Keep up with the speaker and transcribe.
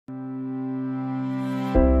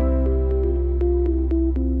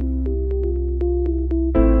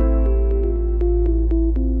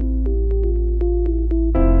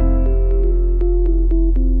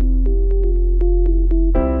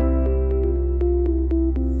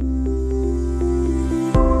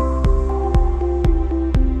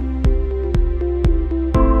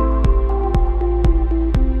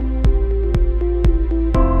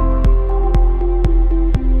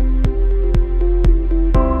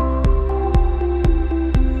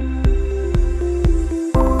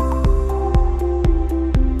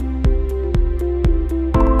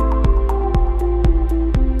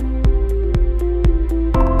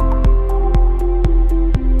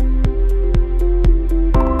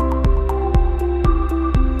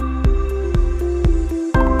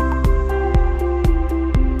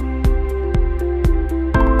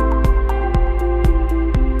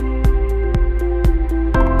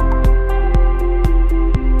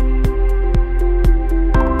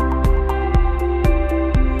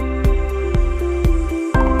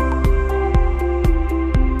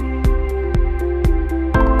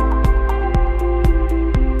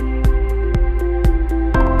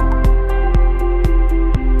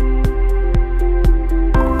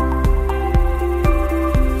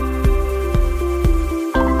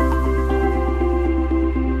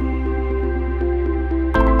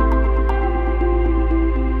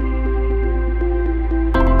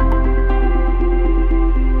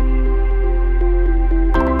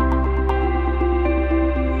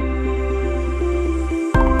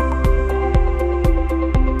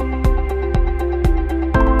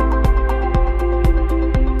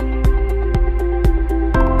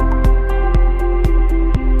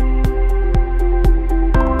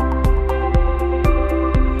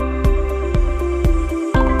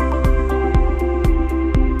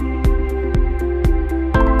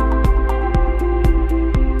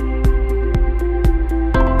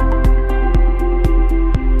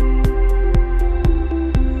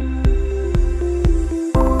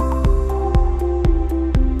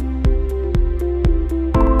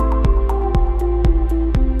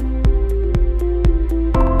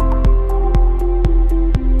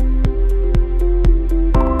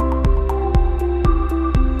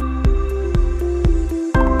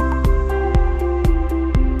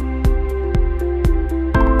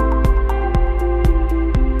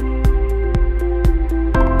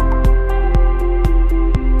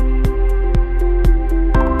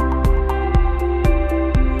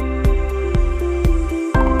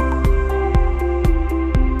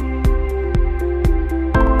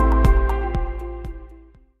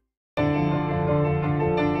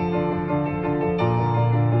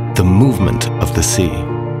the movement of the sea,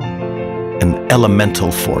 an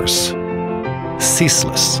elemental force,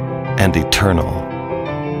 ceaseless and eternal,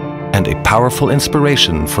 and a powerful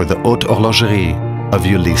inspiration for the haute horlogerie of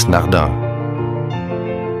Ulysse Nardin.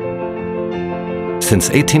 Since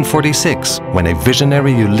 1846, when a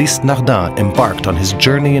visionary Ulysse Nardin embarked on his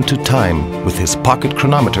journey into time with his pocket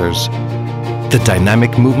chronometers, the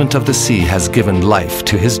dynamic movement of the sea has given life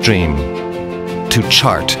to his dream to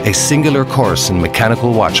chart a singular course in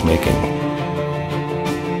mechanical watchmaking,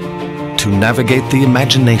 to navigate the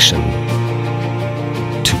imagination,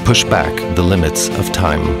 to push back the limits of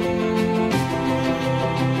time.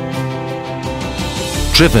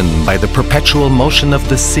 Driven by the perpetual motion of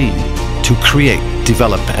the sea, to create,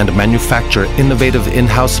 develop and manufacture innovative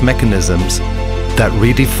in-house mechanisms that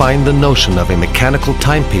redefine the notion of a mechanical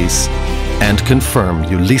timepiece and confirm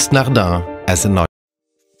Ulysse Nardin as an